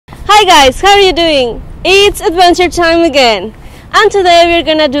Hi guys, how are you doing? It's adventure time again. And today we're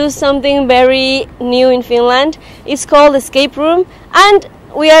gonna do something very new in Finland. It's called escape room, and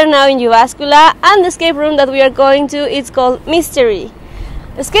we are now in Jyväskylä, and the escape room that we are going to is called Mystery.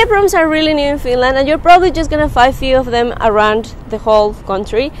 Escape rooms are really new in Finland, and you're probably just gonna find a few of them around the whole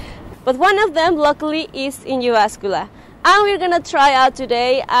country. But one of them luckily is in Jyväskylä. And we're gonna try out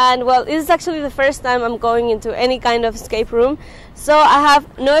today, and well, this is actually the first time I'm going into any kind of escape room, so I have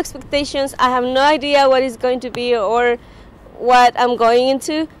no expectations. I have no idea what it's going to be or what I'm going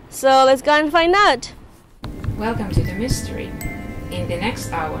into, so let's go and find out. Welcome to the mystery. In the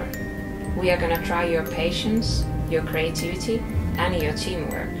next hour, we are gonna try your patience, your creativity and your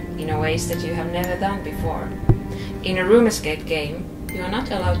teamwork in a ways that you have never done before. In a room escape game, you are not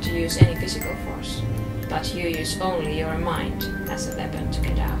allowed to use any physical force, but you use only your mind as a weapon to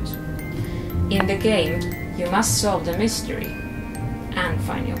get out. In the game, you must solve the mystery and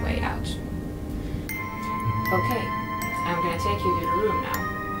find your way out. Okay, I'm gonna take you to the room now,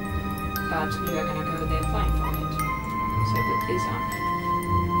 but you are gonna go there blindfolded. So put these on.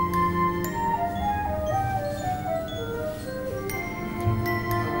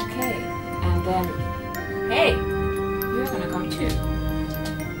 Okay, and then, hey, you're gonna come too.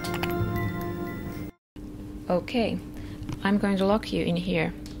 Okay, I'm going to lock you in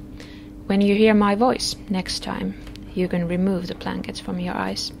here. When you hear my voice next time, you can remove the blankets from your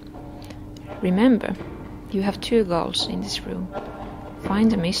eyes. Remember, you have two goals in this room.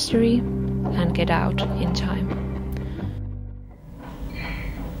 Find the mystery and get out in time.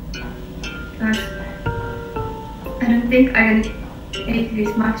 But I don't think I can take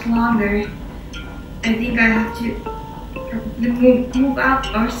this much longer. I think I have to probably move up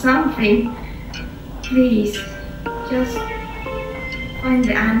or something. Please, just find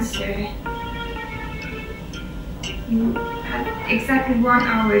the answer. You have exactly 1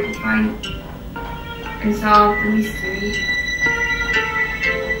 hour to find and solve the mystery.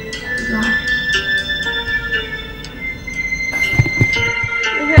 Good luck.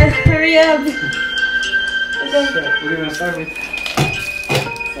 Hurry up! Okay. So, what are you gonna start with?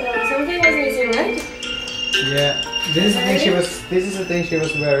 So something was missing, right? Yeah, this is the thing she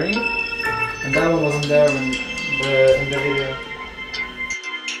was wearing. And that one wasn't there in the video.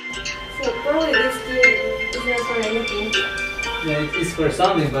 So probably this key is not for anything. Yeah, it is for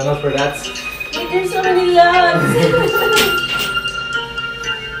something, but not for that. Wait, there's so many logs!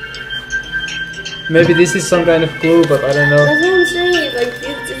 Maybe this is some kind of clue, but I don't know. That's what I'm saying, like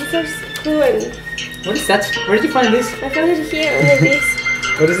it's a clue. And What is that? Where did you find this? I found it here under this.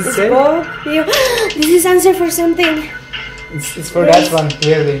 What does it say? This is answer for something. It's for that one,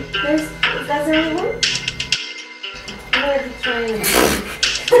 really. That's the only one? I'm going to try it.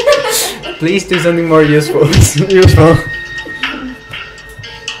 Please do something more useful. useful.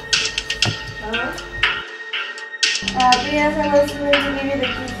 Yes, I was going to give you the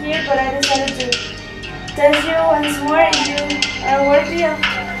key here, but I decided to test you once more if you are worthy of...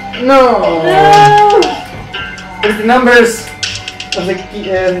 No! No! Where's the numbers of the key,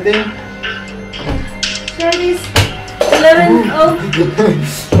 the thing? Try this. 11. Oh.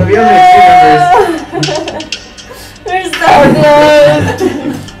 So we only have 3 numbers. We're so close.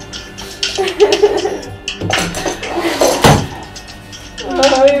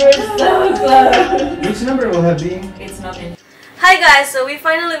 Oh, we were so close. Which number will have been? It's not in. Hi guys, so we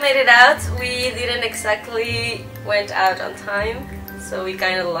finally made it out. We didn't exactly went out on time, so we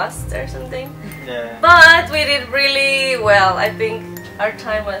kind of lost or something. Yeah. But we did really well. I think our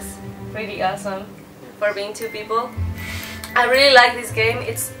time was pretty awesome for being 2 people. I really like this game.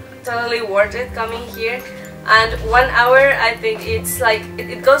 It's totally worth it coming here. And 1 hour, I think it's like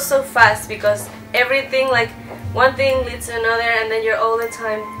it goes so fast because everything, like one thing leads to another, and then you're all the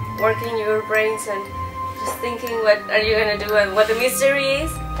time working your brains and just thinking what are you gonna do and what the mystery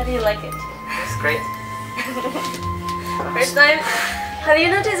is. How do you like it? It's great. First time? Have you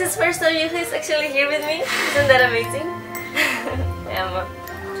noticed it's first time Yuka is actually here with me? Isn't that amazing? Yeah.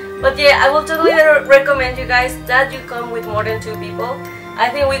 But yeah, I will totally recommend you guys that you come with more than 2 people. I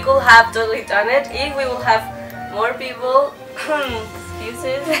think we could have totally done it if we would have more people.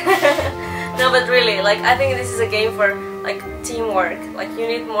 Excuses. No, but really, like I think this is a game for like teamwork. Like you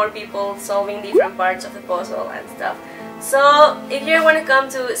need more people solving different parts of the puzzle and stuff. So if you want to come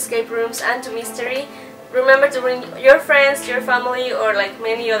to escape rooms and to mystery, remember to bring your friends, your family, or like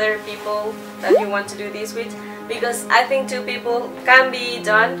many other people that you want to do this with, because I think 2 people can be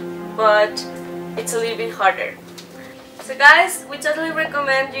done, but it's a little bit harder. So guys, we totally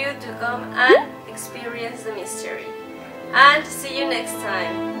recommend you to come and experience the mystery. And see you next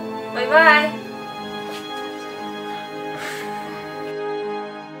time. Bye bye!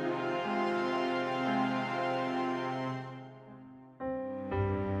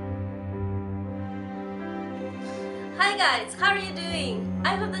 Hi guys, how are you doing?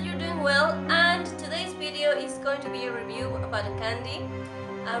 I hope that you're doing well, and today's video is going to be a review about a candy,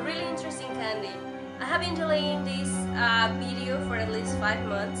 a really interesting candy. I have been delaying this video for at least 5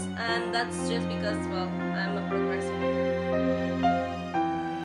 months, and that's just because, well, I'm a procrastinator.